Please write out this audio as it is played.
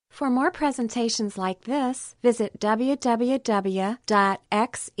For more presentations like this, visit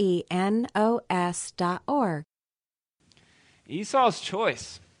www.xenos.org. Esau's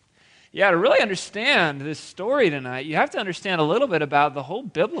choice. Yeah, to really understand this story tonight, you have to understand a little bit about the whole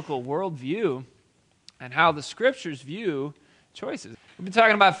biblical worldview and how the scriptures view choices. We've been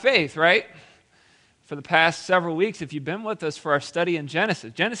talking about faith, right? For the past several weeks, if you've been with us for our study in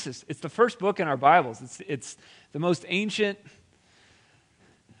Genesis. Genesis, it's the first book in our Bibles. It's the most ancient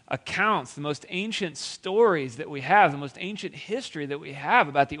accounts, the most ancient stories that we have, the most ancient history that we have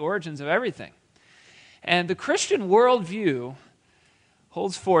about the origins of everything. And the Christian worldview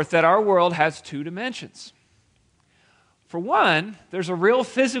holds forth that our world has two dimensions. For one, there's a real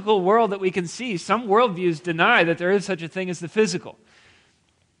physical world that we can see. Some worldviews deny that there is such a thing as the physical.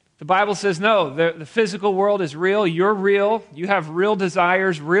 The Bible says, no, the physical world is real, you're real, you have real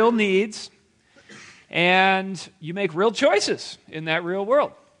desires, real needs, and you make real choices in that real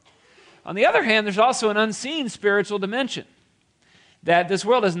world. On the other hand, there's also an unseen spiritual dimension, that this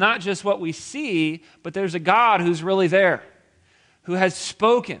world is not just what we see, but there's a God who's really there, who has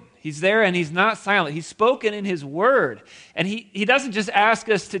spoken. He's there and he's not silent. He's spoken in his word. And he doesn't just ask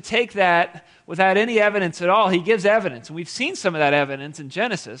us to take that without any evidence at all. He gives evidence. And we've seen some of that evidence in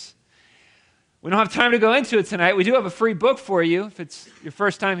Genesis. We don't have time to go into it tonight. We do have a free book for you if it's your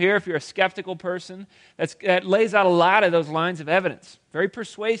first time here, if you're a skeptical person. That lays out a lot of those lines of evidence. Very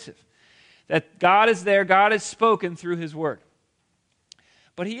persuasive. That God is there, God has spoken through his word.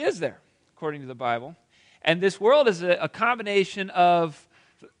 But he is there, according to the Bible. And this world is a combination of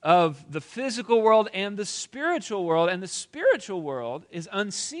the physical world and the spiritual world. And the spiritual world is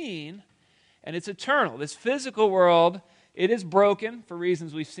unseen and it's eternal. This physical world, it is broken for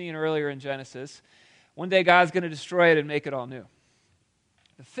reasons we've seen earlier in Genesis. One day God's going to destroy it and make it all new.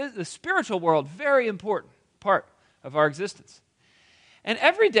 The spiritual world, very important part of our existence. And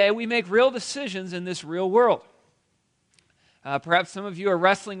every day we make real decisions in this real world. Perhaps some of you are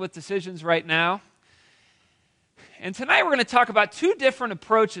wrestling with decisions right now. And tonight we're going to talk about two different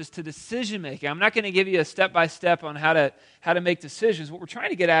approaches to decision making. I'm not going to give you a step-by-step on how to make decisions. What we're trying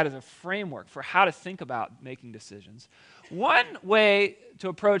to get at is a framework for how to think about making decisions. One way to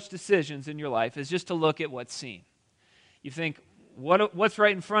approach decisions in your life is just to look at what's seen. You think, what's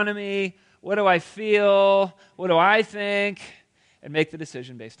right in front of me? What do I feel? What do I think? And make the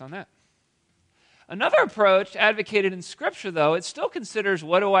decision based on that. Another approach advocated in Scripture, though, it still considers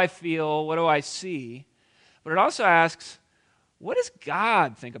what do I feel, what do I see, but it also asks, what does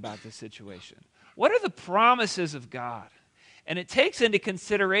God think about this situation? What are the promises of God? And it takes into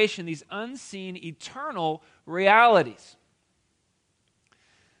consideration these unseen, eternal realities.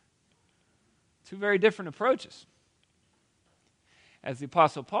 Two very different approaches. As the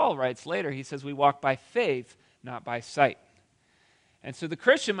Apostle Paul writes later, he says we walk by faith, not by sight. And so the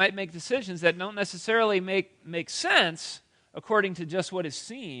Christian might make decisions that don't necessarily make sense according to just what is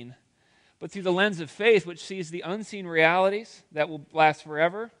seen, but through the lens of faith, which sees the unseen realities that will last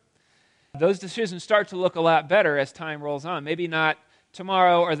forever. Those decisions start to look a lot better as time rolls on. Maybe not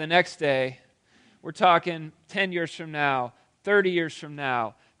tomorrow or the next day. We're talking 10 years from now, 30 years from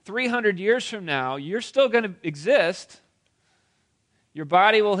now, 300 years from now. You're still going to exist. Your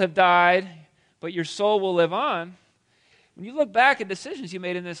body will have died, but your soul will live on. When you look back at decisions you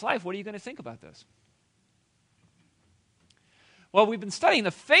made in this life, what are you going to think about this? Well, we've been studying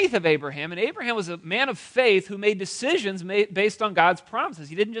the faith of Abraham, and Abraham was a man of faith who made decisions based on God's promises.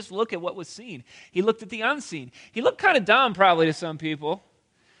 He didn't just look at what was seen. He looked at the unseen. He looked kind of dumb probably to some people,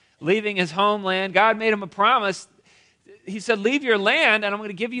 leaving his homeland. God made him a promise. He said, leave your land, and I'm going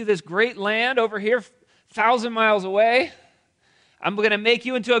to give you this great land over here, 1,000 miles away. I'm going to make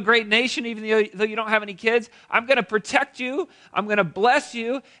you into a great nation, even though you don't have any kids. I'm going to protect you. I'm going to bless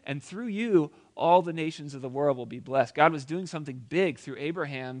you. And through you, all the nations of the world will be blessed. God was doing something big through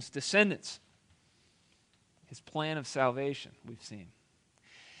Abraham's descendants. His plan of salvation, we've seen.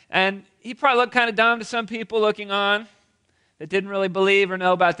 And he probably looked kind of dumb to some people looking on that didn't really believe or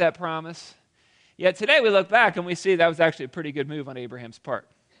know about that promise. Yet today we look back and we see that was actually a pretty good move on Abraham's part,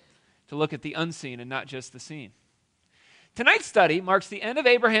 to look at the unseen and not just the seen. Tonight's study marks the end of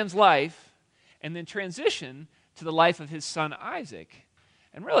Abraham's life and then transition to the life of his son Isaac,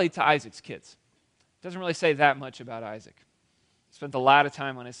 and really to Isaac's kids. It doesn't really say that much about Isaac. He spent a lot of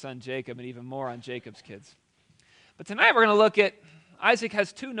time on his son Jacob and even more on Jacob's kids. But tonight we're going to look at, Isaac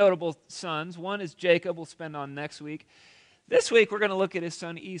has two notable sons. One is Jacob, we'll spend on next week. This week we're going to look at his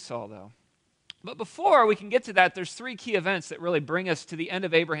son Esau, though. But before we can get to that, there's three key events that really bring us to the end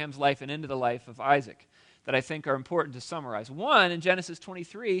of Abraham's life and into the life of Isaac that I think are important to summarize. One, in Genesis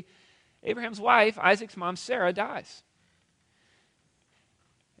 23, Abraham's wife, Isaac's mom, Sarah, dies.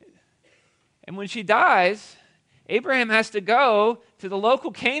 And when she dies, Abraham has to go to the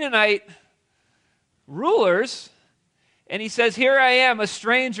local Canaanite rulers, and he says, "Here I am, a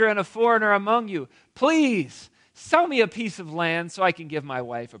stranger and a foreigner among you. Please, sell me a piece of land so I can give my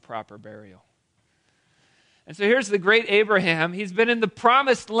wife a proper burial." And so here's the great Abraham. He's been in the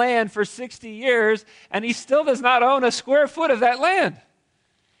promised land for 60 years, and he still does not own a square foot of that land.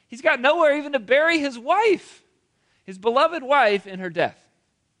 He's got nowhere even to bury his wife, his beloved wife, in her death.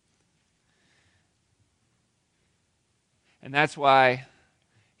 And that's why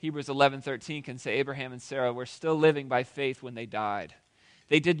Hebrews 11:13 can say Abraham and Sarah were still living by faith when they died.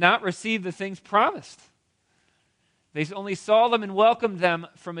 They did not receive the things promised. They only saw them and welcomed them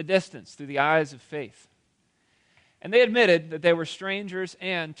from a distance through the eyes of faith. And they admitted that they were strangers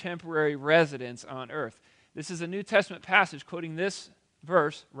and temporary residents on earth. This is a New Testament passage quoting this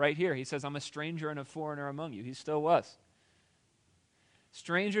verse right here. He says, "I'm a stranger and a foreigner among you." He still was.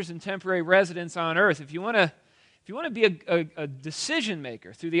 Strangers and temporary residents on earth. If you want to be a decision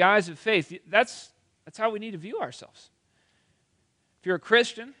maker through the eyes of faith, that's how we need to view ourselves. If you're a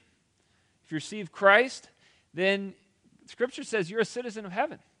Christian, if you receive Christ, then Scripture says you're a citizen of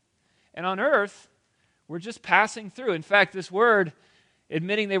heaven. And on earth, we're just passing through. In fact, this word,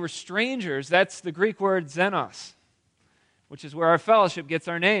 admitting they were strangers, that's the Greek word xenos, which is where our fellowship gets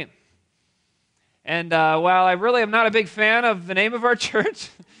our name. And while I really am not a big fan of the name of our church,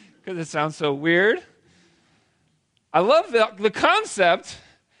 because it sounds so weird, I love the concept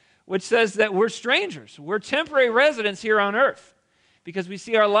which says that we're strangers. We're temporary residents here on earth because we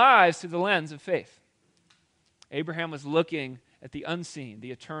see our lives through the lens of faith. Abraham was looking at the unseen,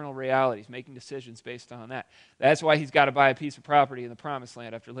 the eternal realities, making decisions based on that. That's why he's got to buy a piece of property in the promised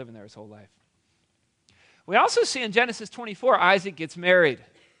land after living there his whole life. We also see in Genesis 24, Isaac gets married.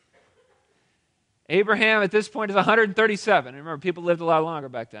 Abraham at this point is 137. Remember, people lived a lot longer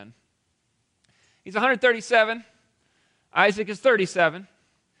back then. He's 137. Isaac is 37.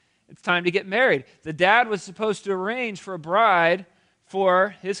 It's time to get married. The dad was supposed to arrange for a bride for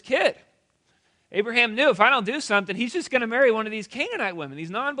his kid. Abraham knew if I don't do something, he's just going to marry one of these Canaanite women, these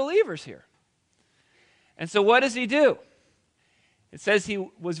non-believers here. And so what does he do? It says he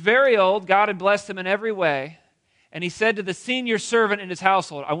was very old. God had blessed him in every way. And he said to the senior servant in his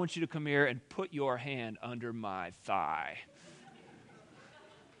household, "I want you to come here and put your hand under my thigh."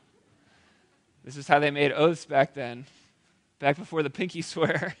 This is how they made oaths back then, back before the pinky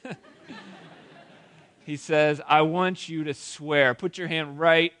swear. He says, "I want you to swear. Put your hand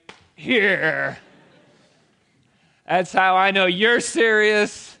right here. That's how I know you're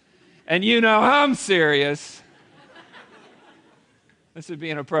serious, and you know I'm serious." This would be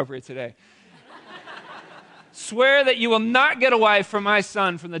inappropriate today. "Swear that you will not get a wife for my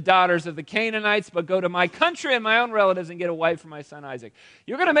son from the daughters of the Canaanites, but go to my country and my own relatives and get a wife for my son Isaac.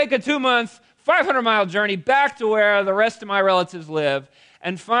 You're going to make a 2-month, 500-mile journey back to where the rest of my relatives live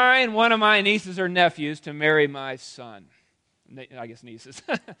and find one of my nieces or nephews to marry my son." I guess nieces.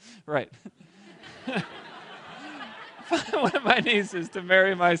 Right. Find one of my nieces to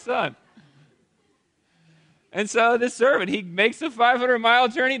marry my son. And so this servant, he makes a 500-mile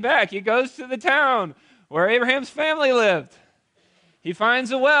journey back. He goes to the town where Abraham's family lived. He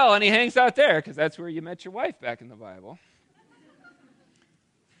finds a well and he hangs out there because that's where you met your wife back in the Bible.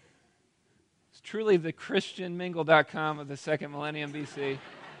 It's truly the ChristianMingle.com of the second millennium BC.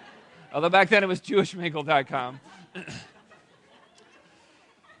 Although back then it was JewishMingle.com.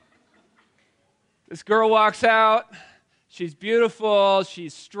 This girl walks out. She's beautiful.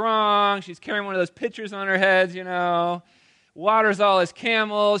 She's strong. She's carrying one of those pitchers on her head, you know. Waters all his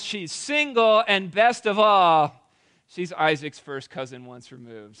camels. She's single. And best of all, she's Isaac's first cousin once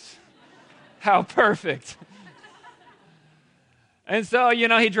removed. How perfect. And so, you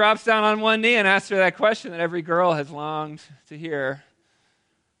know, he drops down on one knee and asks her that question that every girl has longed to hear.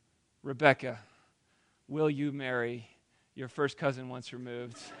 "Rebecca, will you marry your first cousin once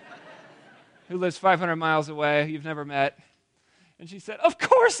removed, who lives 500 miles away, who you've never met?" And she said, "Of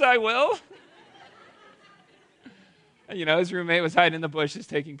course I will." And, you know, his roommate was hiding in the bushes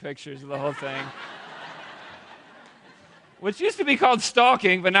taking pictures of the whole thing. Which used to be called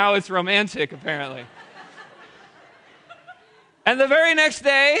stalking, but now it's romantic, apparently. And the very next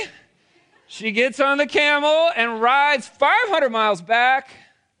day, she gets on the camel and rides 500 miles back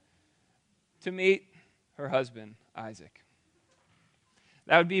to meet her husband, Isaac.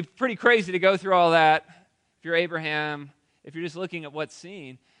 That would be pretty crazy to go through all that if you're Abraham, if you're just looking at what's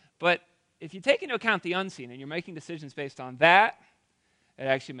seen. But if you take into account the unseen and you're making decisions based on that, it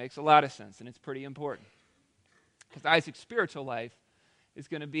actually makes a lot of sense, and it's pretty important. Because Isaac's spiritual life is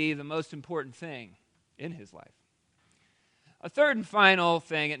going to be the most important thing in his life. A third and final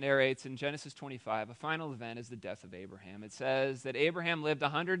thing it narrates in Genesis 25, a final event, is the death of Abraham. It says that Abraham lived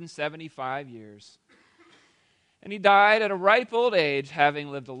 175 years, and he died at a ripe old age,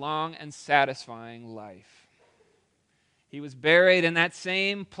 having lived a long and satisfying life. He was buried in that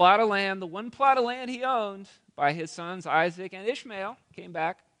same plot of land, the one plot of land he owned, by his sons Isaac and Ishmael, came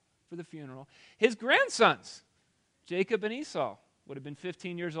back for the funeral. His grandsons, Jacob and Esau, would have been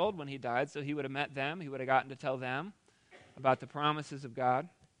 15 years old when he died, so he would have met them. He would have gotten to tell them about the promises of God.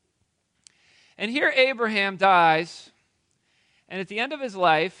 And here Abraham dies, and at the end of his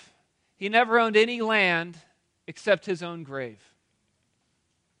life, he never owned any land except his own grave.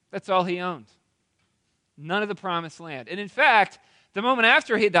 That's all he owned. None of the promised land. And in fact, the moment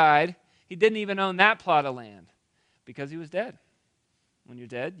after he died, he didn't even own that plot of land because he was dead. When you're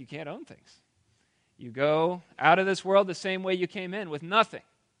dead, you can't own things. You go out of this world the same way you came in, with nothing.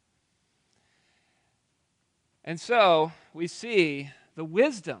 And so we see the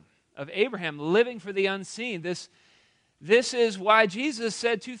wisdom of Abraham living for the unseen. This is why Jesus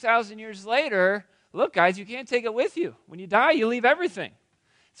said 2,000 years later, look, guys, you can't take it with you. When you die, you leave everything.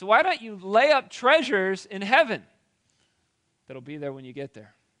 So why don't you lay up treasures in heaven that'll be there when you get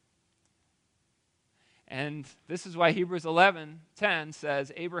there? And this is why Hebrews 11:10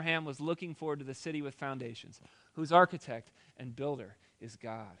 says, Abraham was looking forward to the city with foundations, whose architect and builder is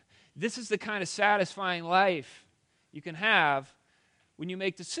God. This is the kind of satisfying life you can have when you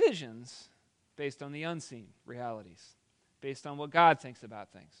make decisions based on the unseen realities, based on what God thinks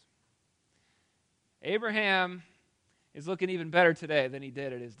about things. Abraham is looking even better today than he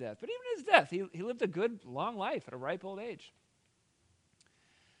did at his death. But even at his death, he lived a good, long life at a ripe old age.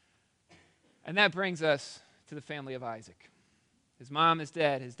 And that brings us to the family of Isaac. His mom is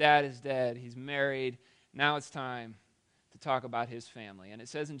dead. His dad is dead. He's married. Now it's time to talk about his family. And it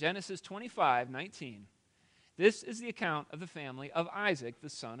says in Genesis 25:19, this is the account of the family of Isaac, the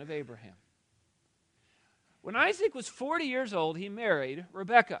son of Abraham. When Isaac was 40 years old, he married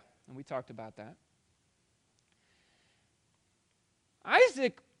Rebekah. And we talked about that.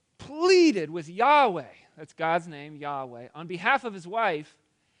 Isaac pleaded with Yahweh, that's God's name, Yahweh, on behalf of his wife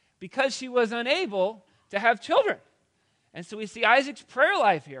because she was unable to have children. And so we see Isaac's prayer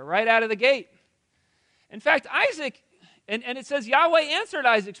life here right out of the gate. In fact, Isaac, and it says Yahweh answered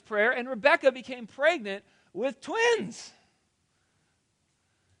Isaac's prayer, and Rebekah became pregnant with twins.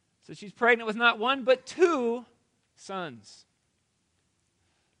 So she's pregnant with not one, but two sons.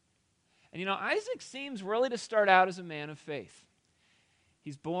 And Isaac seems really to start out as a man of faith.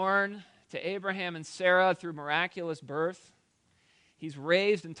 He's born to Abraham and Sarah through miraculous birth. He's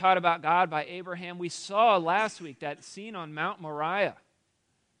raised and taught about God by Abraham. We saw last week that scene on Mount Moriah.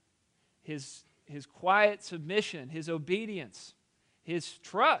 His quiet submission, his obedience, his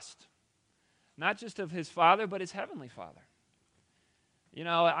trust, not just of his father, but his heavenly Father.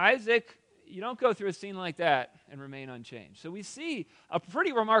 Isaac, you don't go through a scene like that and remain unchanged. So we see a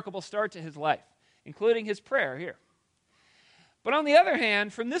pretty remarkable start to his life, including his prayer here. But on the other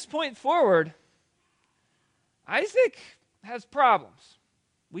hand, from this point forward, Isaac has problems.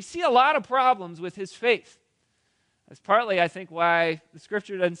 We see a lot of problems with his faith. That's partly, I think, why the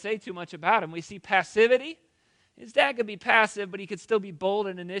scripture doesn't say too much about him. We see passivity. His dad could be passive, but he could still be bold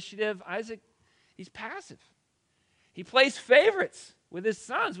and initiative. Isaac, he's passive. He plays favorites with his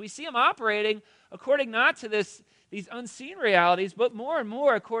sons. We see him operating according not to these unseen realities, but more and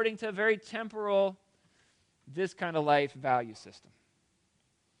more according to a very temporal, this kind of life value system.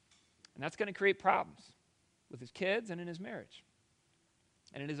 And that's going to create problems with his kids and in his marriage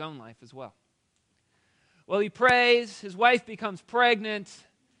and in his own life as well. Well, he prays, his wife becomes pregnant,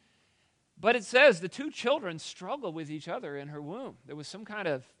 but it says the two children struggle with each other in her womb. There was some kind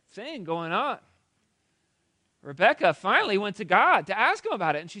of thing going on. Rebekah finally went to God to ask him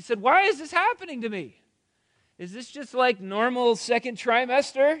about it, and she said, "Why is this happening to me? Is this just like normal second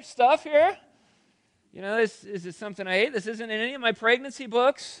trimester stuff here? Is this something I ate? This isn't in any of my pregnancy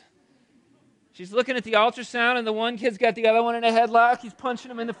books." She's looking at the ultrasound, and the one kid's got the other one in a headlock. He's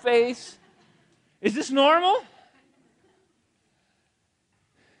punching him in the face. Is this normal?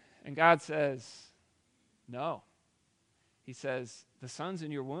 And God says, no. He says, the sons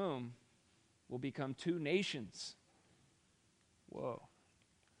in your womb will become two nations. Whoa.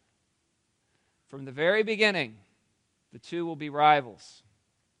 From the very beginning, the two will be rivals.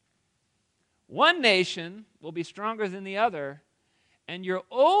 One nation will be stronger than the other, and your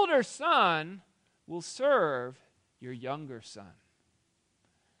older son will serve your younger son.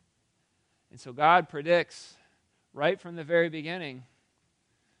 And so God predicts right from the very beginning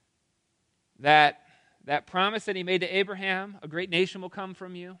that promise that he made to Abraham, a great nation will come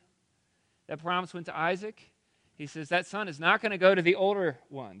from you, that promise went to Isaac. He says that son is not going to go to the older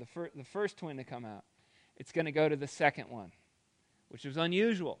one, the first twin to come out. It's going to go to the second one, which was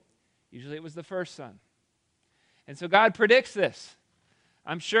unusual. Usually it was the first son. And so God predicts this.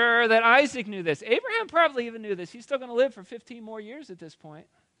 I'm sure that Isaac knew this. Abraham probably even knew this. He's still going to live for 15 more years at this point.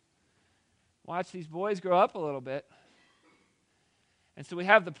 Watch these boys grow up a little bit. And so we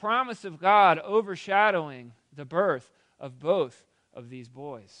have the promise of God overshadowing the birth of both of these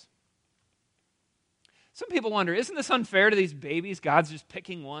boys. Some people wonder, isn't this unfair to these babies? God's just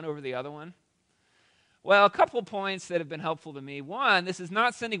picking one over the other one. Well, a couple points that have been helpful to me. One, this is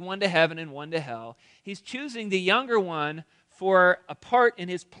not sending one to heaven and one to hell. He's choosing the younger one for a part in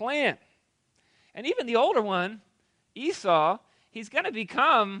his plan. And even the older one, Esau, he's going to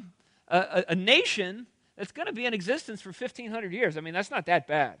become a nation that's going to be in existence for 1,500 years. I mean, that's not that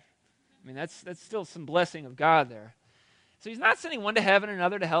bad. I mean, that's still some blessing of God there. So he's not sending one to heaven and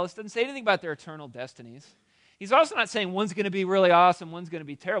another to hell. It doesn't say anything about their eternal destinies. He's also not saying one's going to be really awesome, one's going to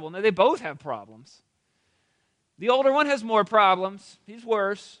be terrible. No, they both have problems. The older one has more problems. He's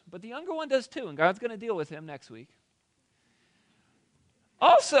worse. But the younger one does too, and God's going to deal with him next week.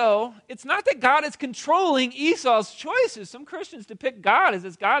 Also, it's not that God is controlling Esau's choices. Some Christians depict God as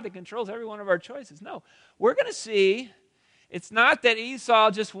this God that controls every one of our choices. No, we're going to see it's not that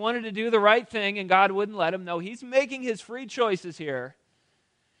Esau just wanted to do the right thing and God wouldn't let him. No, he's making his free choices here.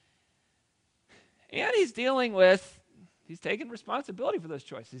 And he's taking responsibility for those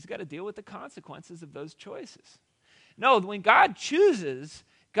choices. He's got to deal with the consequences of those choices. No, when God chooses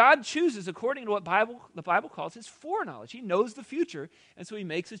according to what the Bible calls his foreknowledge. He knows the future, and so he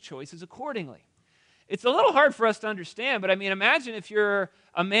makes his choices accordingly. It's a little hard for us to understand, but I mean, imagine if you're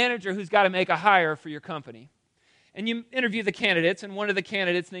a manager who's got to make a hire for your company, and you interview the candidates, and one of the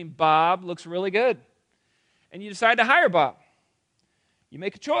candidates named Bob looks really good, and you decide to hire Bob. You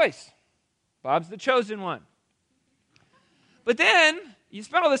make a choice. Bob's the chosen one. But then you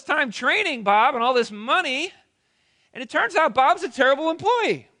spend all this time training Bob and all this money, and it turns out Bob's a terrible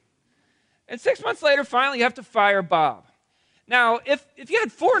employee. And 6 months later, finally, you have to fire Bob. Now, if you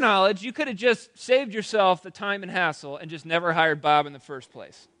had foreknowledge, you could have just saved yourself the time and hassle and just never hired Bob in the first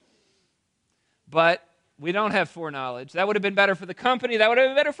place. But we don't have foreknowledge. That would have been better for the company. That would have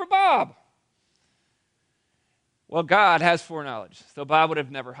been better for Bob. Well, God has foreknowledge, so Bob would have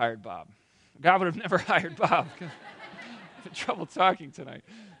never hired Bob. God would have never hired Bob. I'm having trouble talking tonight.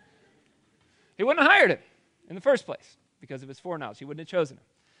 He wouldn't have hired him in the first place because of his foreknowledge. He wouldn't have chosen him.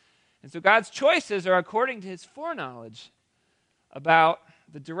 And so God's choices are according to his foreknowledge about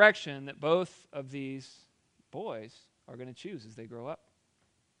the direction that both of these boys are going to choose as they grow up.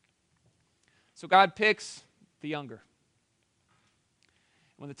 So God picks the younger.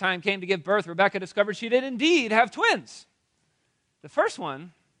 When the time came to give birth, Rebekah discovered she did indeed have twins. The first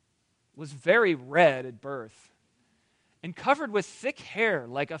one was very red at birth and covered with thick hair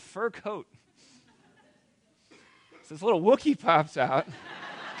like a fur coat. So this little Wookiee pops out.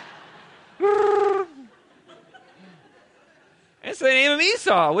 And so they name him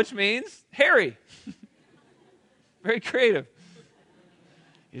Esau, which means hairy. Very creative.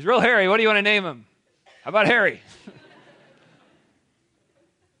 He's real hairy. What do you want to name him? How about Harry?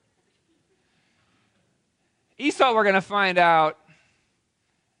 Esau, we're going to find out,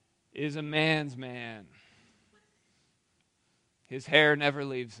 is a man's man. His hair never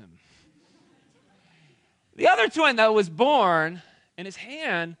leaves him. The other twin, though, was born, and his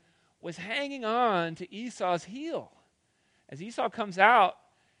hand was hanging on to Esau's heel. As Esau comes out,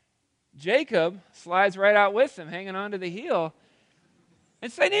 Jacob slides right out with him, hanging on to the heel.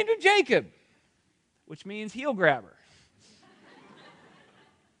 And so they named him Jacob, which means heel grabber.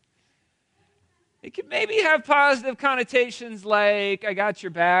 It could maybe have positive connotations like, I got your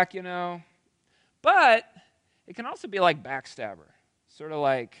back, you know. But it can also be like backstabber, sort of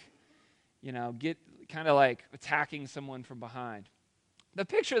like, you know, kind of like attacking someone from behind. The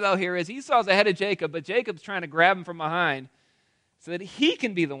picture, though, here is Esau's ahead of Jacob, but Jacob's trying to grab him from behind so that he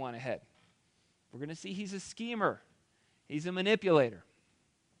can be the one ahead. We're going to see he's a schemer. He's a manipulator.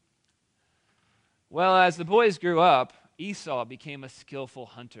 Well, as the boys grew up, Esau became a skillful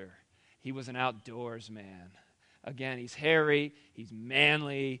hunter. He was an outdoors man. Again, he's hairy, he's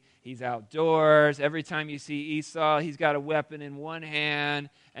manly, he's outdoors. Every time you see Esau, he's got a weapon in one hand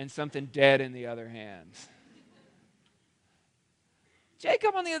and something dead in the other hand.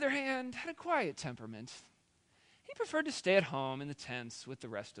 Jacob, on the other hand, had a quiet temperament. He preferred to stay at home in the tents with the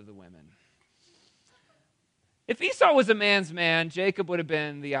rest of the women. If Esau was a man's man, Jacob would have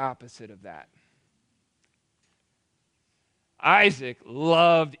been the opposite of that. Isaac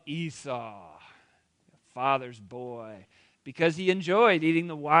loved Esau, father's boy, because he enjoyed eating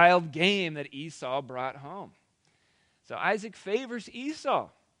the wild game that Esau brought home. So Isaac favors Esau,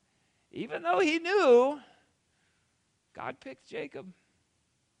 even though he knew God picked Jacob.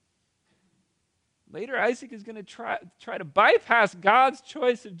 Later, Isaac is going to try to bypass God's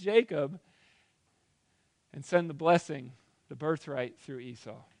choice of Jacob and send the blessing, the birthright, through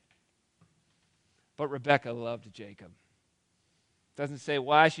Esau. But Rebekah loved Jacob. Doesn't say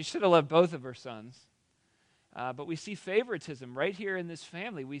why. She should have loved both of her sons. But we see favoritism right here in this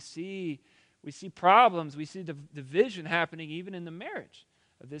family. We see problems. We see division happening even in the marriage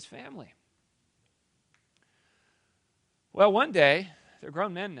of this family. Well, one day, they're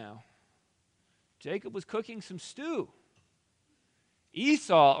grown men now. Jacob was cooking some stew.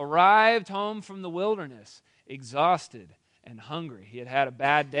 Esau arrived home from the wilderness, exhausted and hungry. He had had a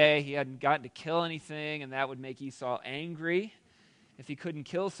bad day. He hadn't gotten to kill anything, and that would make Esau angry if he couldn't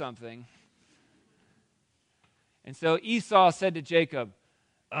kill something. And so Esau said to Jacob,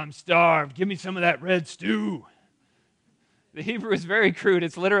 "I'm starved. Give me some of that red stew." The Hebrew is very crude.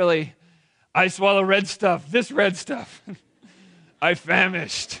 It's literally, "I swallow red stuff, this red stuff. I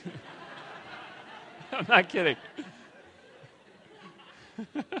famished." I'm not kidding.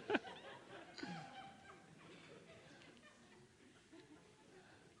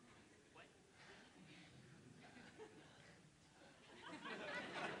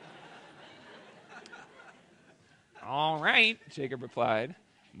 "All right," Jacob replied,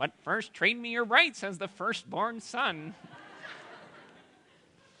 "but first trade me your rights as the firstborn son."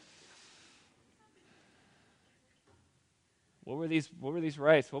 What were these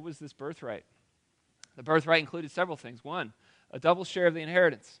rights? What was this birthright? The birthright included several things. One, a double share of the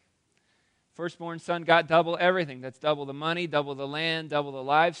inheritance. Firstborn son got double everything. That's double the money, double the land, double the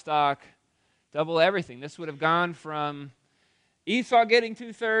livestock, double everything. This would have gone from Esau getting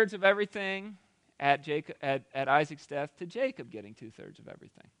 2/3 of everything at Isaac's death to Jacob getting 2/3 of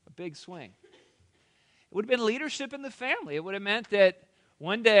everything. A big swing. It would have been leadership in the family. It would have meant that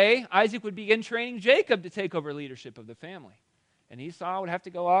one day Isaac would begin training Jacob to take over leadership of the family. And Esau would have to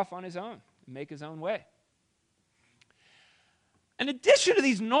go off on his own and make his own way. In addition to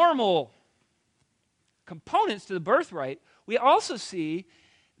these normal components to the birthright, we also see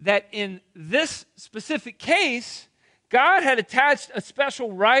that in this specific case, God had attached a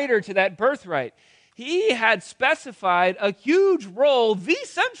special rider to that birthright. He had specified a huge role, the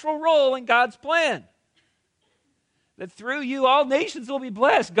central role in God's plan. That through you, all nations will be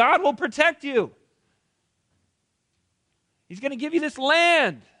blessed. God will protect you. He's going to give you this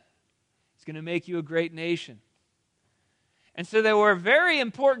land. He's going to make you a great nation. And so there were very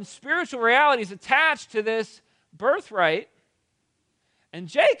important spiritual realities attached to this birthright. And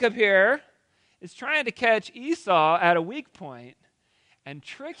Jacob here is trying to catch Esau at a weak point and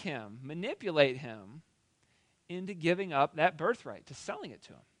trick him, manipulate him into giving up that birthright, to selling it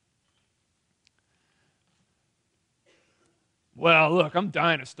to him. "Well, look, I'm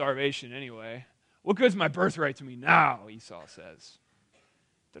dying of starvation anyway. What good's my birthright to me now?" Esau says.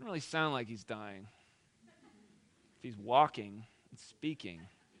 Doesn't really sound like he's dying. If he's walking and speaking.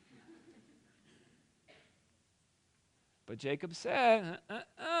 But Jacob said,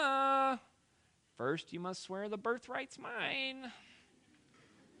 "First you must swear the birthright's mine."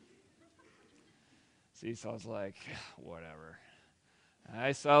 So Esau's like, "Whatever.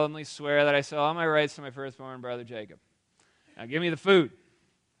 I solemnly swear that I sell all my rights to my firstborn brother Jacob. Now give me the food."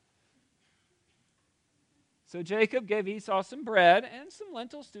 So Jacob gave Esau some bread and some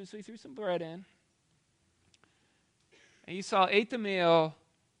lentils too, so he threw some bread in. And Esau ate the meal,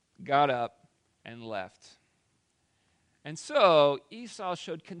 got up, and left. And so Esau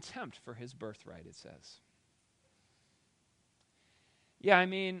showed contempt for his birthright, it says. Yeah, I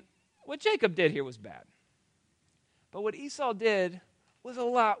mean, what Jacob did here was bad. But what Esau did was a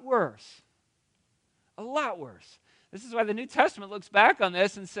lot worse. A lot worse. This is why the New Testament looks back on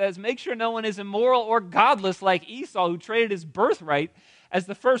this and says, make sure no one is immoral or godless like Esau, who traded his birthright as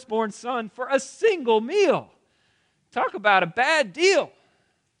the firstborn son for a single meal. Talk about a bad deal.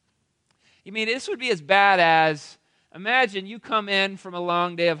 You mean, this would be as bad as, imagine you come in from a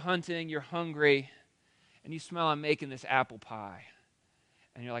long day of hunting, you're hungry, and you smell I'm making this apple pie.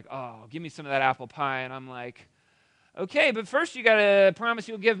 And you're like, "Oh, give me some of that apple pie." And I'm like, "Okay, but first you got to promise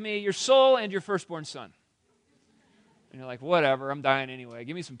you'll give me your soul and your firstborn son." And you're like, "Whatever, I'm dying anyway.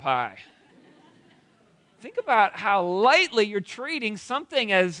 Give me some pie." Think about how lightly you're treating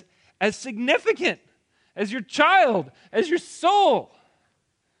something as significant as your child, as your soul.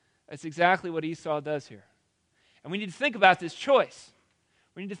 That's exactly what Esau does here. And we need to think about this choice.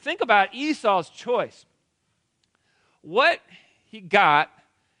 We need to think about Esau's choice. What he got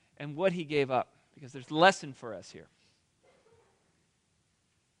and what he gave up. Because there's a lesson for us here.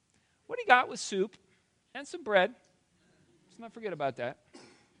 What he got was soup and some bread not forget about that.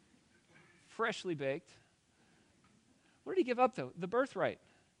 Freshly baked. What did he give up, though? The birthright.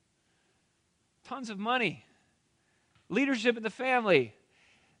 Tons of money. Leadership in the family.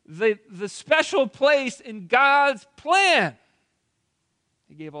 The special place in God's plan.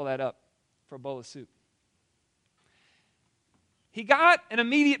 He gave all that up for a bowl of soup. He got an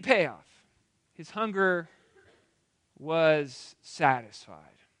immediate payoff. His hunger was satisfied.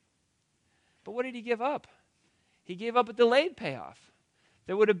 But what did he give up? He gave up a delayed payoff.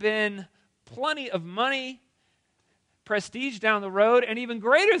 There would have been plenty of money, prestige down the road, and even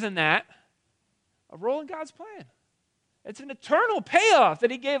greater than that, a role in God's plan. It's an eternal payoff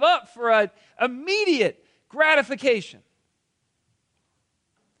that he gave up for an immediate gratification.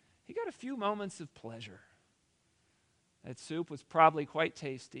 He got a few moments of pleasure. That soup was probably quite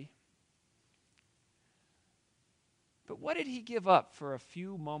tasty. But what did he give up for a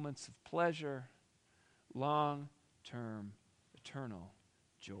few moments of pleasure, long-term, eternal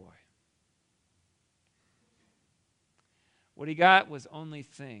joy? What he got was only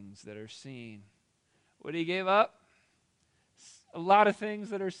things that are seen. What he gave up? A lot of things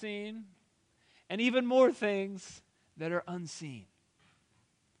that are seen, and even more things that are unseen.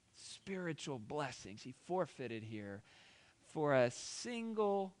 Spiritual blessings he forfeited here for a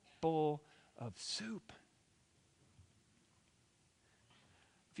single bowl of soup.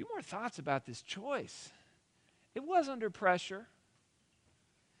 A few more thoughts about this choice. It was under pressure.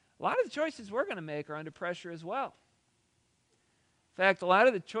 A lot of the choices we're going to make are under pressure as well. In fact, a lot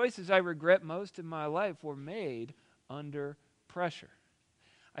of the choices I regret most in my life were made under pressure.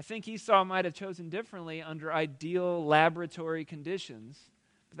 I think Esau might have chosen differently under ideal laboratory conditions,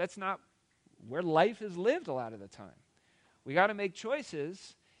 but that's not where life is lived a lot of the time. We got to make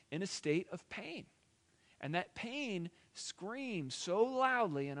choices in a state of pain. And that pain screams so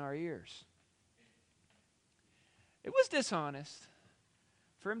loudly in our ears. It was dishonest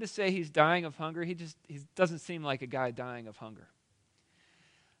for him to say he's dying of hunger. He doesn't seem like a guy dying of hunger.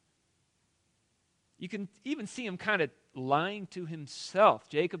 You can even see him kind of lying to himself.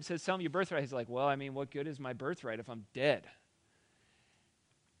 Jacob says, sell me your birthright. He's like, well, I mean, what good is my birthright if I'm dead?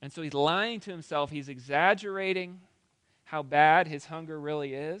 And so he's lying to himself. He's exaggerating how bad his hunger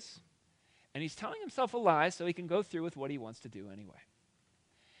really is. And he's telling himself a lie so he can go through with what he wants to do anyway.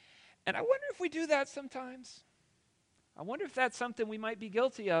 And I wonder if we do that sometimes. I wonder if that's something we might be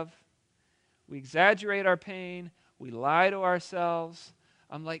guilty of. We exaggerate our pain. We lie to ourselves.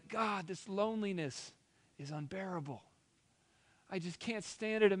 I'm like, God, this loneliness is unbearable. I just can't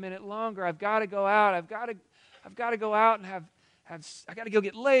stand it a minute longer. I've got to go out. I've got to go out and I got to go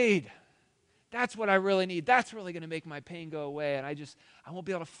get laid. That's what I really need. That's really going to make my pain go away. And I won't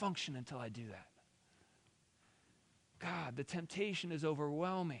be able to function until I do that. God, the temptation is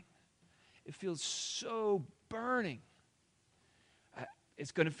overwhelming. It feels so burning.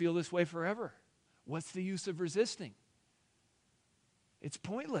 It's going to feel this way forever. What's the use of resisting? It's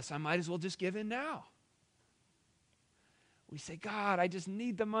pointless. I might as well just give in now. We say, God, I just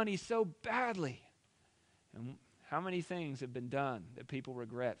need the money so badly. And how many things have been done that people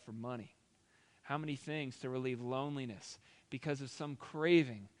regret for money? How many things to relieve loneliness because of some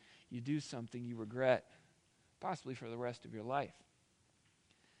craving? You do something you regret, possibly for the rest of your life.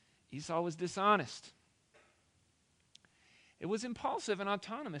 Esau was dishonest. It was impulsive and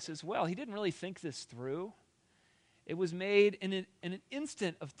autonomous as well. He didn't really think this through. It was made in an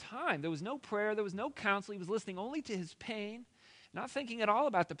instant of time. There was no prayer. There was no counsel. He was listening only to his pain, not thinking at all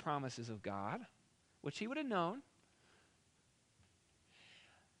about the promises of God, which he would have known.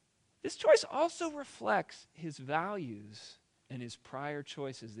 This choice also reflects his values and his prior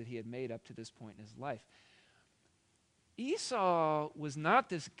choices that he had made up to this point in his life. Esau was not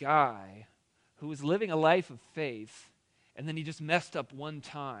this guy who was living a life of faith and then he just messed up one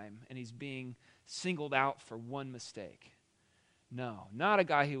time and he's being singled out for one mistake. No, not a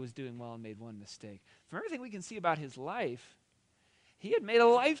guy who was doing well and made one mistake. From everything we can see about his life, he had made a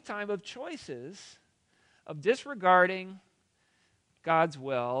lifetime of choices of disregarding God's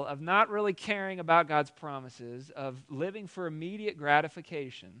will, of not really caring about God's promises, of living for immediate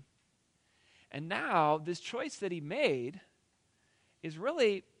gratification. And now, this choice that he made is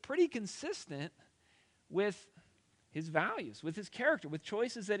really pretty consistent with his values, with his character, with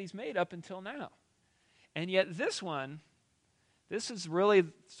choices that he's made up until now. And yet this is really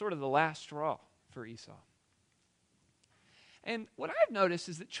sort of the last straw for Esau. And what I've noticed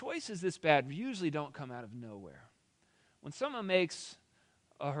is that choices this bad usually don't come out of nowhere. When someone makes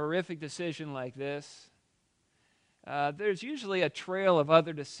a horrific decision like this, there's usually a trail of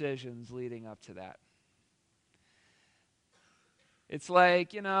other decisions leading up to that. It's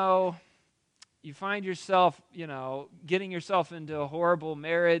like, you find yourself, getting yourself into a horrible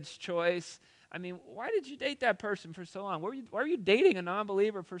marriage choice. I mean, why did you date that person for so long? Why were you dating a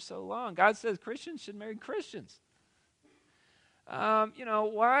non-believer for so long? God says Christians should marry Christians. Why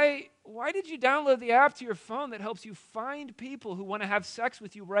did you download the app to your phone that helps you find people who want to have sex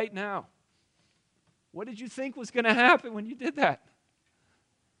with you right now? What did you think was going to happen when you did that?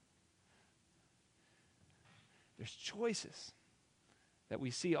 There's choices that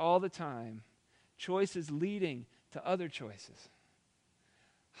we see all the time, choices leading to other choices,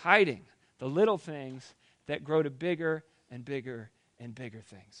 hiding the little things that grow to bigger and bigger and bigger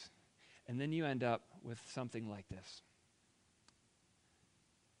things. And then you end up with something like this.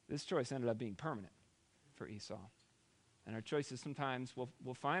 This choice ended up being permanent for Esau. And our choices sometimes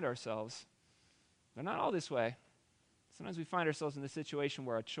we'll find ourselves, they're not all this way. Sometimes we find ourselves in the situation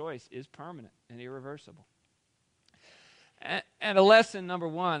where a choice is permanent and irreversible. And a lesson, number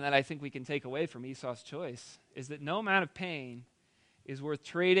one, that I think we can take away from Esau's choice is that no amount of pain is worth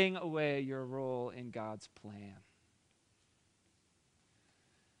trading away your role in God's plan.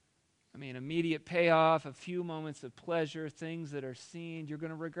 I mean, immediate payoff, a few moments of pleasure, things that are seen, you're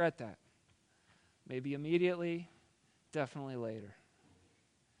going to regret that. Maybe immediately, definitely later.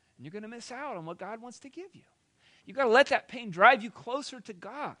 And you're going to miss out on what God wants to give you. You've got to let that pain drive you closer to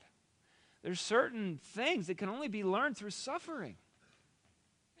God. There's certain things that can only be learned through suffering.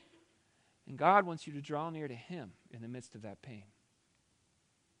 And God wants you to draw near to Him in the midst of that pain.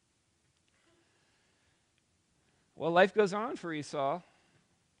 Well, life goes on for Esau.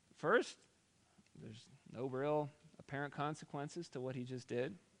 First, there's no real apparent consequences to what he just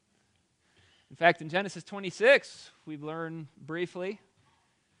did. In fact, in Genesis 26, we learn briefly,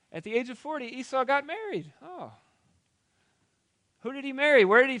 at the age of 40, Esau got married. Oh. Who did he marry?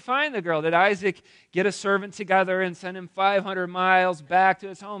 Where did he find the girl? Did Isaac get a servant together and send him 500 miles back to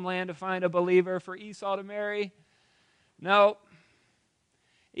his homeland to find a believer for Esau to marry? No.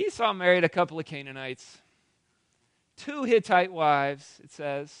 Esau married a couple of Canaanites. 2 Hittite wives, it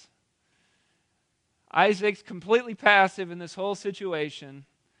says. Isaac's completely passive in this whole situation,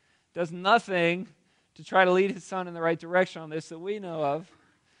 does nothing to try to lead his son in the right direction on this that we know of.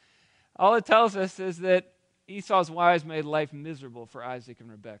 All it tells us is that Esau's wives made life miserable for Isaac and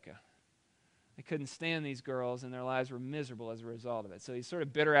Rebekah. They couldn't stand these girls, and their lives were miserable as a result of it. So he's sort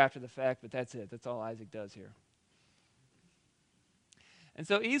of bitter after the fact, but that's it. That's all Isaac does here. And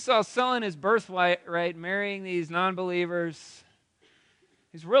so Esau's selling his birthright, right, marrying these non-believers.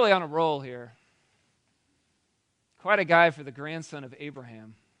 He's really on a roll here. Quite a guy for the grandson of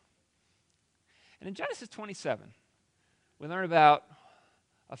Abraham. And in Genesis 27, we learn about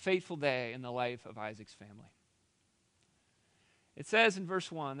a fateful day in the life of Isaac's family. It says in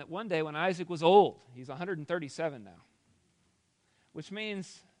verse 1 that one day when Isaac was old, he's 137 now, which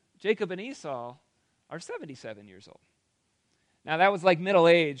means Jacob and Esau are 77 years old. Now, that was like middle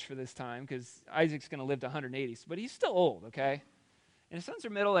age for this time because Isaac's going to live to 180, but he's still old, okay? And his sons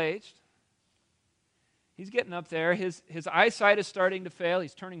are middle-aged. He's getting up there. His eyesight is starting to fail.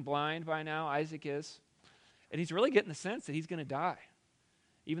 He's turning blind by now, Isaac is. And he's really getting the sense that he's going to die,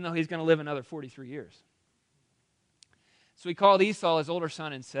 even though he's going to live another 43 years. So he called Esau, his older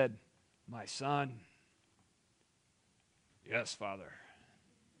son, and said, "My son." "Yes, father.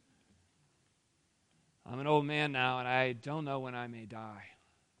 I'm an old man now, and I don't know when I may die.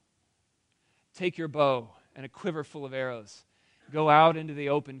 Take your bow and a quiver full of arrows. Go out into the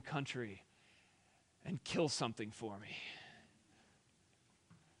open country and kill something for me.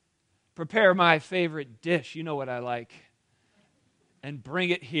 Prepare my favorite dish, you know what I like, and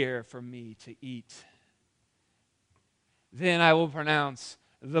bring it here for me to eat. Then I will pronounce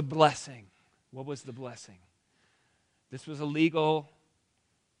the blessing." What was the blessing? This was a legal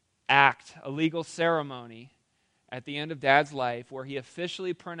act, a legal ceremony at the end of Dad's life where he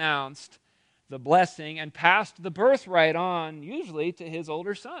officially pronounced the blessing and passed the birthright on, usually to his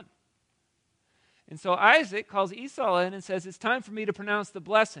older son. And so Isaac calls Esau in and says, "It's time for me to pronounce the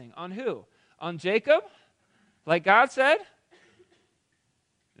blessing." On who? On Jacob? Like God said?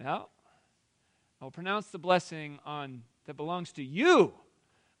 No. I'll pronounce the blessing on that belongs to you,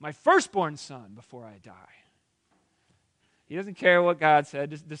 my firstborn son, before I die. He doesn't care what God said,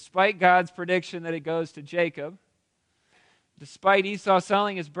 despite God's prediction that it goes to Jacob, despite Esau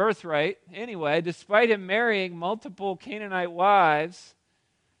selling his birthright, anyway, despite him marrying multiple Canaanite wives,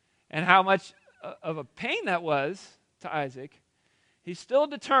 and how much of a pain that was to Isaac, he's still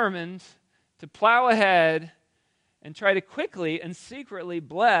determined to plow ahead and try to quickly and secretly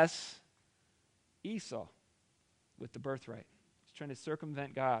bless Esau with the birthright. He's trying to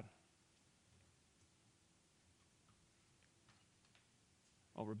circumvent God.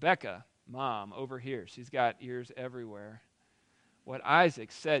 Well, Rebekah, mom over here, she's got ears everywhere, what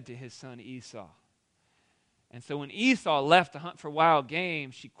Isaac said to his son Esau. And so when Esau left to hunt for wild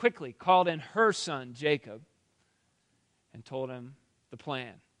game, she quickly called in her son Jacob and told him the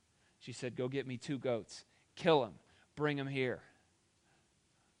plan. She said, go get me 2 goats, kill them, bring them here.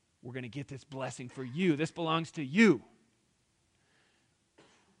 We're going to get this blessing for you. This belongs to you.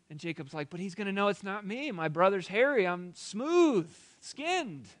 And Jacob's like, but he's going to know it's not me. My brother's hairy. I'm smooth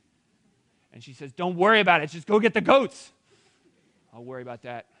skinned. And she says, don't worry about it. Just go get the goats. I'll worry about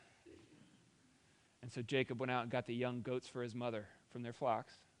that. And so Jacob went out and got the young goats for his mother from their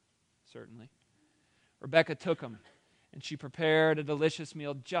flocks, certainly. Rebekah took them, and she prepared a delicious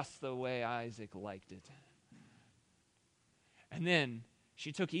meal just the way Isaac liked it. And then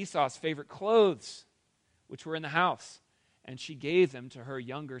she took Esau's favorite clothes, which were in the house, and she gave them to her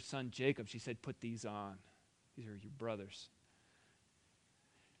younger son Jacob. She said, put these on. These are your brothers.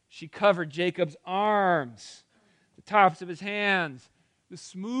 She covered Jacob's arms, the tops of his hands, the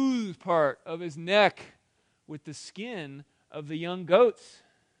smooth part of his neck with the skin of the young goats.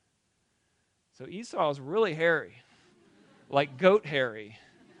 So Esau is really hairy, like goat hairy.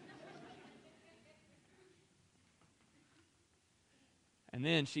 And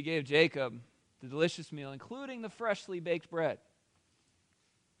then she gave Jacob the delicious meal, including the freshly baked bread.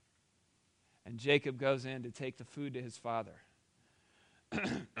 And Jacob goes in to take the food to his father.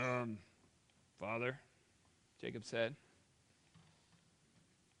 Father, Jacob said.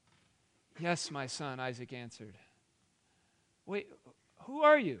 Yes, my son, Isaac answered. Wait, who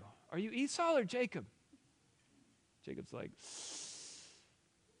are you? Are you Esau or Jacob? Jacob's like,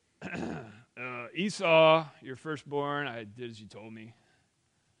 Esau, your firstborn, I did as you told me.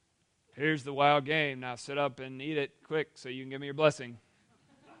 Here's the wild game. Now sit up and eat it quick so you can give me your blessing.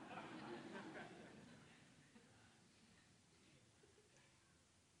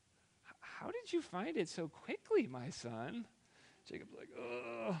 How did you find it so quickly, my son? Jacob's like,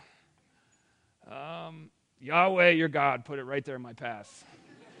 Yahweh, your God, put it right there in my path.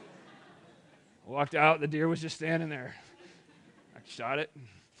 I walked out, the deer was just standing there. I shot it.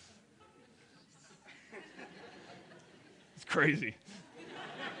 It's crazy.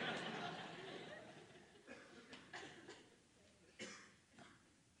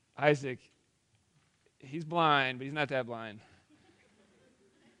 Isaac, he's blind, but he's not that blind.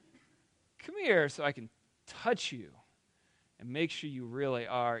 Come here so I can touch you and make sure you really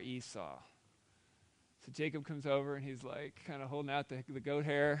are Esau. So Jacob comes over and he's like kind of holding out the goat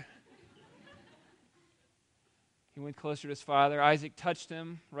hair. He went closer to his father. Isaac touched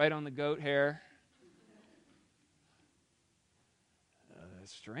him right on the goat hair.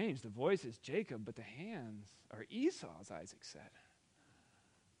 That's strange. The voice is Jacob, but the hands are Esau's, Isaac said.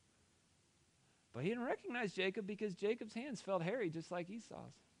 But he didn't recognize Jacob because Jacob's hands felt hairy just like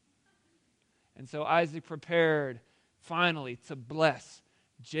Esau's. And so Isaac prepared finally to bless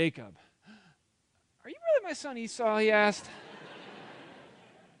Jacob. Are you really my son Esau? He asked.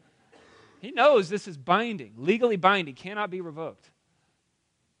 He knows this is binding, legally binding, cannot be revoked.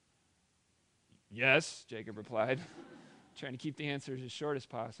 Yes, Jacob replied, trying to keep the answers as short as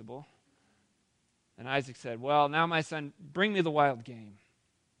possible. And Isaac said, well, now my son, bring me the wild game.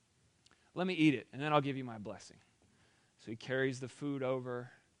 Let me eat it, and then I'll give you my blessing. So he carries the food over.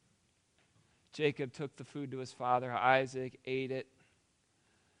 Jacob took the food to his father. Isaac ate it.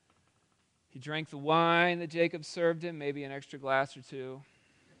 He drank the wine that Jacob served him, maybe an extra glass or two.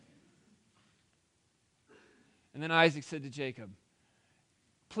 And then Isaac said to Jacob,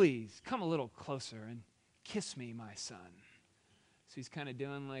 please, come a little closer and kiss me, my son. So he's kind of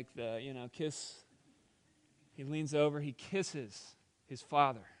doing like the, kiss. He leans over, he kisses his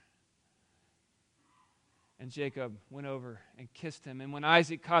father. And Jacob went over and kissed him. And when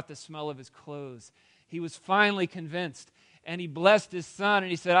Isaac caught the smell of his clothes, he was finally convinced. And he blessed his son.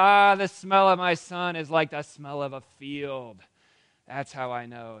 And he said, the smell of my son is like the smell of a field. That's how I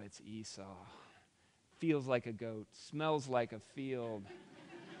know it's Esau. Feels like a goat. Smells like a field.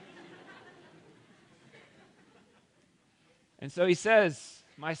 And so he says,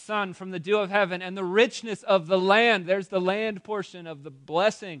 my son, from the dew of heaven and the richness of the land. There's the land portion of the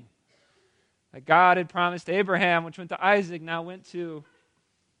blessing that God had promised Abraham, which went to Isaac, now went to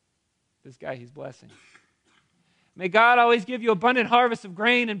this guy he's blessing. May God always give you abundant harvest of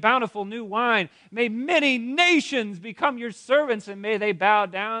grain and bountiful new wine. May many nations become your servants, and may they bow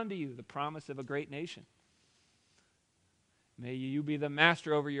down to you, the promise of a great nation. May you be the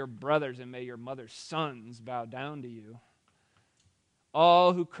master over your brothers, and may your mother's sons bow down to you.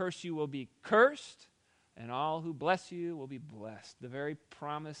 All who curse you will be cursed, and all who bless you will be blessed. The very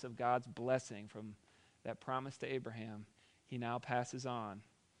promise of God's blessing from that promise to Abraham, he now passes on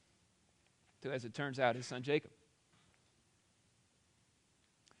to, as it turns out, his son Jacob.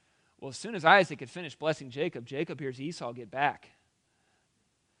 Well, as soon as Isaac had finished blessing Jacob, Jacob hears Esau get back.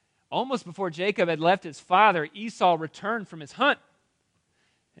 Almost before Jacob had left his father, Esau returned from his hunt.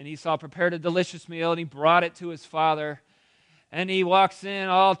 And Esau prepared a delicious meal, and he brought it to his father. And he walks in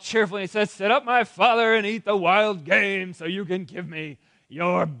all cheerful, and he says, "Sit up, my father, and eat the wild game so you can give me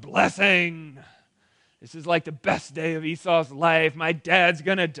your blessing." This is like the best day of Esau's life. My dad's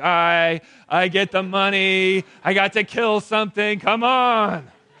going to die. I get the money. I got to kill something. Come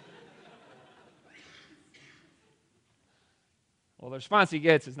on. Well, the response he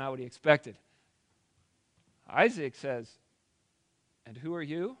gets is not what he expected. Isaac says, "And who are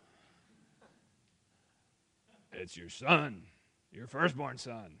you?" "It's your son, your firstborn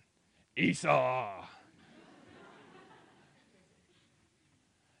son, Esau."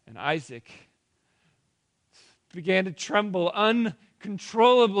 And Isaac began to tremble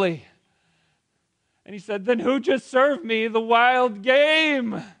uncontrollably. And he said, "Then who just served me the wild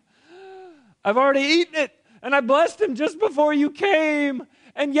game? I've already eaten it. And I blessed him just before you came.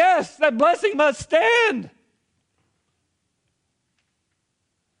 And yes, that blessing must stand."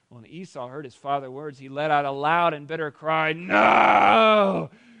 When Esau heard his father's words, he let out a loud and bitter cry, "No!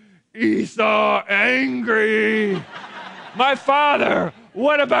 Esau angry! My father,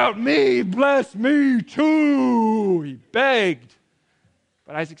 what about me? Bless me too!" He begged.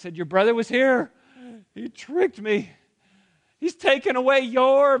 But Isaac said, "Your brother was here. He tricked me. He's taken away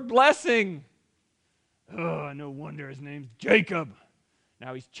your blessing. Oh, no wonder his name's Jacob.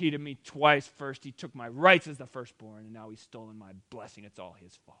 Now he's cheated me twice. First, he took my rights as the firstborn, and now he's stolen my blessing. It's all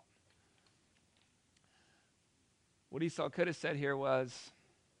his fault." What Esau could have said here was,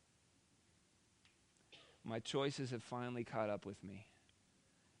 "My choices have finally caught up with me.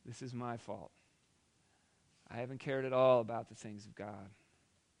 This is my fault. I haven't cared at all about the things of God.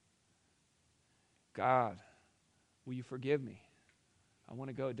 God, will you forgive me? I want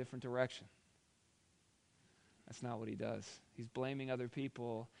to go a different direction." That's not what he does. He's blaming other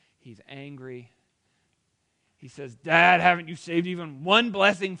people. He's angry. He says, "Dad, haven't you saved even one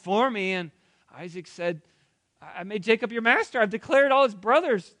blessing for me?" And Isaac said, "I made Jacob your master. I've declared all his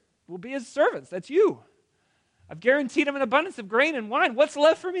brothers will be his servants. That's you. I've guaranteed him an abundance of grain and wine. What's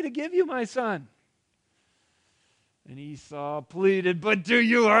left for me to give you, my son?" And Esau pleaded, "But do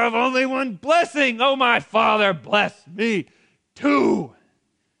you have only one blessing? Oh, my father, bless me too."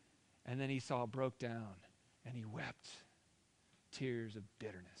 And then Esau broke down. And he wept tears of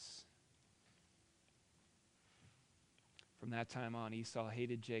bitterness. From that time on, Esau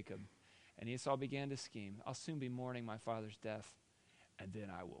hated Jacob. And Esau began to scheme, "I'll soon be mourning my father's death, and then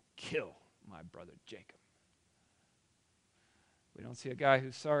I will kill my brother Jacob." We don't see a guy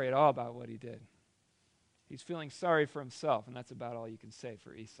who's sorry at all about what he did. He's feeling sorry for himself, and that's about all you can say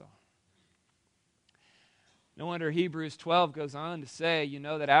for Esau. No wonder Hebrews 12 goes on to say, you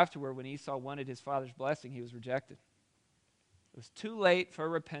know that afterward when Esau wanted his father's blessing, he was rejected. It was too late for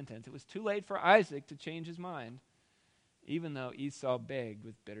repentance. It was too late for Isaac to change his mind, even though Esau begged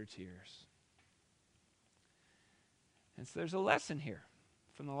with bitter tears. And so there's a lesson here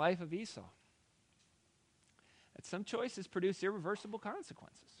from the life of Esau, that some choices produce irreversible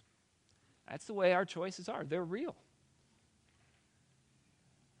consequences. That's the way our choices are. They're real.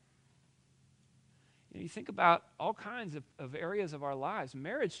 You think about all kinds of areas of our lives,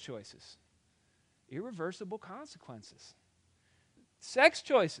 marriage choices, irreversible consequences. Sex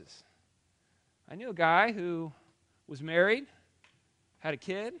choices. I knew a guy who was married, had a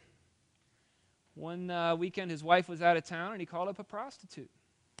kid. One weekend his wife was out of town and he called up a prostitute.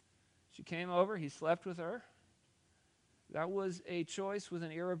 She came over, he slept with her. That was a choice with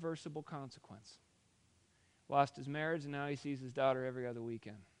an irreversible consequence. Lost his marriage and now he sees his daughter every other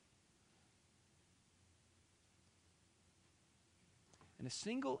weekend. In a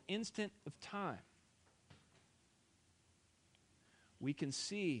single instant of time, we can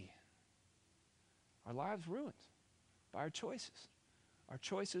see our lives ruined by our choices. Our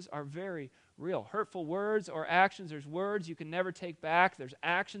choices are very real. Hurtful words or actions, there's words you can never take back. There's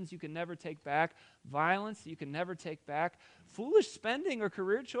actions you can never take back. Violence you can never take back. Foolish spending or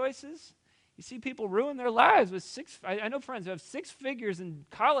career choices. You see people ruin their lives with I know friends who have 6 figures in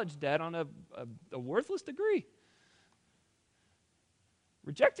college debt on a worthless degree.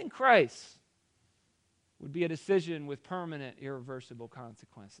 Rejecting Christ would be a decision with permanent, irreversible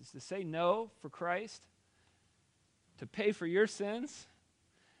consequences. To say no for Christ, to pay for your sins,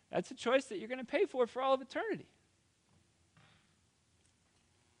 that's a choice that you're going to pay for all of eternity.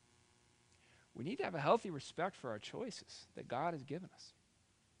 We need to have a healthy respect for our choices that God has given us.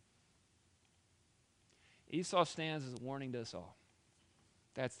 Esau stands as a warning to us all.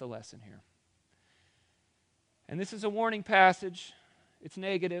 That's the lesson here. And this is a warning passage. It's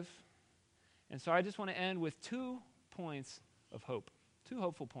negative. And so I just want to end with 2 points of hope, 2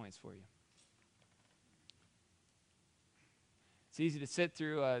 hopeful points for you. It's easy to sit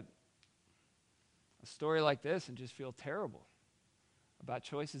through a story like this and just feel terrible about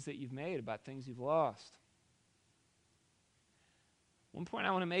choices that you've made, about things you've lost. One point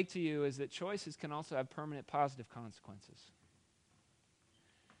I want to make to you is that choices can also have permanent positive consequences.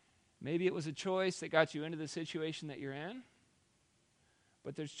 Maybe it was a choice that got you into the situation that you're in,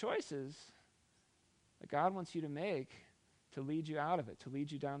 but there's choices that God wants you to make to lead you out of it, to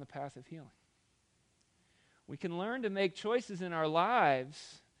lead you down the path of healing. We can learn to make choices in our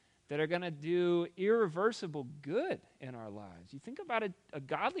lives that are going to do irreversible good in our lives. You think about a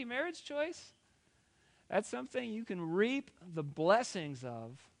godly marriage choice, that's something you can reap the blessings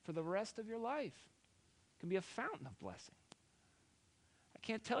of for the rest of your life. It can be a fountain of blessing. I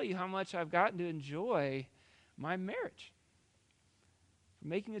can't tell you how much I've gotten to enjoy my marriage.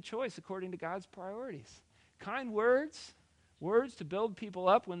 Making a choice according to God's priorities. Kind words to build people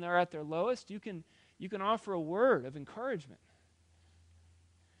up when they're at their lowest. You can offer a word of encouragement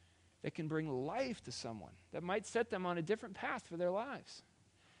that can bring life to someone, that might set them on a different path for their lives.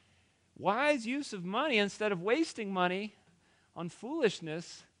 Wise use of money, instead of wasting money on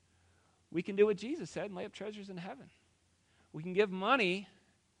foolishness, we can do what Jesus said and lay up treasures in heaven. We can give money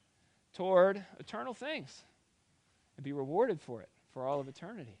toward eternal things and be rewarded for it for all of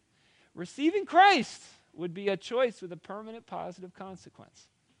eternity. Receiving Christ would be a choice with a permanent positive consequence.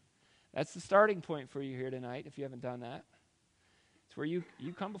 That's the starting point for you here tonight, if you haven't done that. It's where you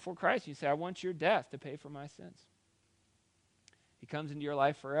come before Christ and you say, I want your death to pay for my sins. He comes into your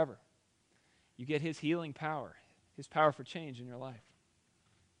life forever. You get his healing power, his power for change in your life.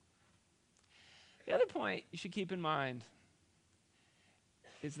 The other point you should keep in mind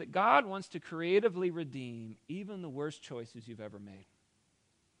is that God wants to creatively redeem even the worst choices you've ever made.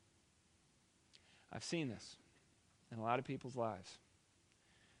 I've seen this in a lot of people's lives.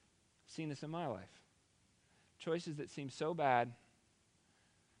 I've seen this in my life. Choices that seem so bad,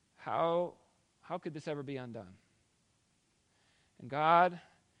 how could this ever be undone? And God,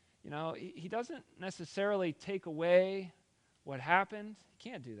 he doesn't necessarily take away what happened. He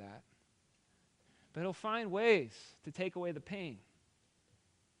can't do that. But he'll find ways to take away the pain,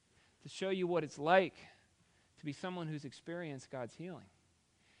 to show you what it's like to be someone who's experienced God's healing.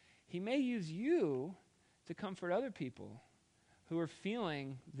 He may use you to comfort other people who are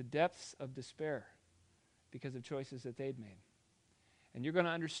feeling the depths of despair because of choices that they'd made. And you're going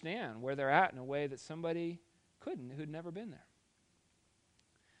to understand where they're at in a way that somebody couldn't who'd never been there.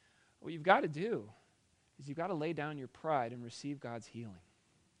 What you've got to do is you've got to lay down your pride and receive God's healing.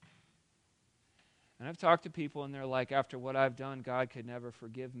 And I've talked to people and they're like, after what I've done, God could never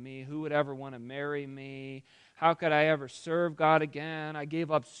forgive me. Who would ever want to marry me? How could I ever serve God again? I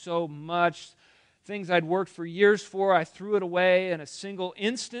gave up so much. Things I'd worked for years for, I threw it away in a single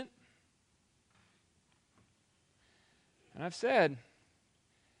instant. And I've said,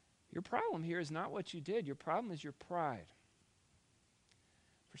 your problem here is not what you did. Your problem is your pride.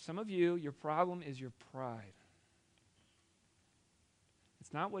 For some of you, your problem is your pride.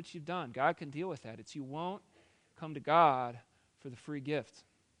 It's not what you've done. God can deal with that. It's you won't come to God for the free gift.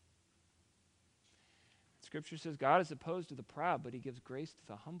 Scripture says God is opposed to the proud, but he gives grace to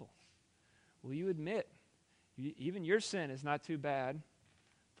the humble. Will you admit, even your sin is not too bad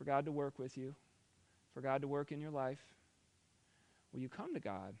for God to work with you, for God to work in your life? Will you come to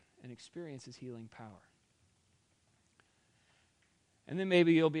God and experience his healing power? And then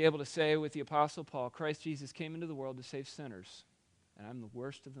maybe you'll be able to say with the Apostle Paul, Christ Jesus came into the world to save sinners, and I'm the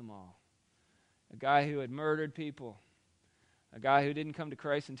worst of them all. A guy who had murdered people, a guy who didn't come to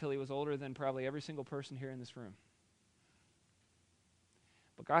Christ until he was older than probably every single person here in this room.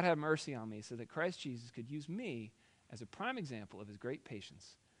 But God had mercy on me so that Christ Jesus could use me as a prime example of his great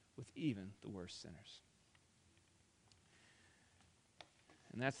patience with even the worst sinners.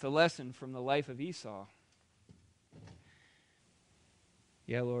 And that's the lesson from the life of Esau.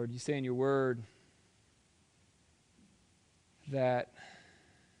 Yeah, Lord, you say in your word that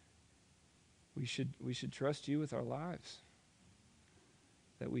we should trust you with our lives,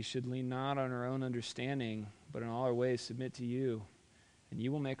 that we should lean not on our own understanding, but in all our ways submit to you, and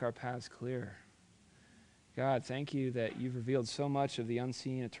you will make our paths clear. God, thank you that you've revealed so much of the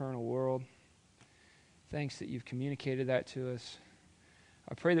unseen eternal world. Thanks that you've communicated that to us.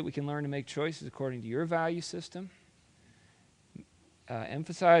 I pray that we can learn to make choices according to your value system,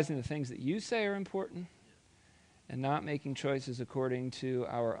 emphasizing the things that you say are important, and not making choices according to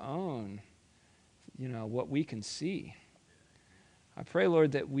our own, what we can see. I pray,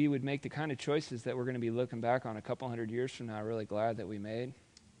 Lord, that we would make the kind of choices that we're going to be looking back on a couple hundred years from now really glad that we made.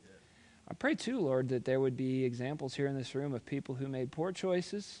 I pray, too, Lord, that there would be examples here in this room of people who made poor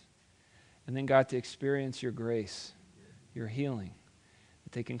choices and then got to experience your grace, your healing,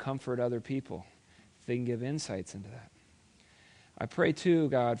 that they can comfort other people, that they can give insights into that. I pray, too,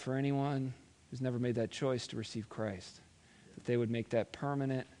 God, for anyone who's never made that choice to receive Christ, that they would make that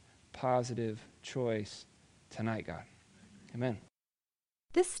permanent, positive choice tonight, God. Amen.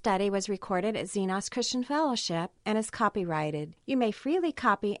 This study was recorded at Xenos Christian Fellowship and is copyrighted. You may freely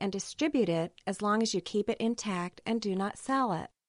copy and distribute it as long as you keep it intact and do not sell it.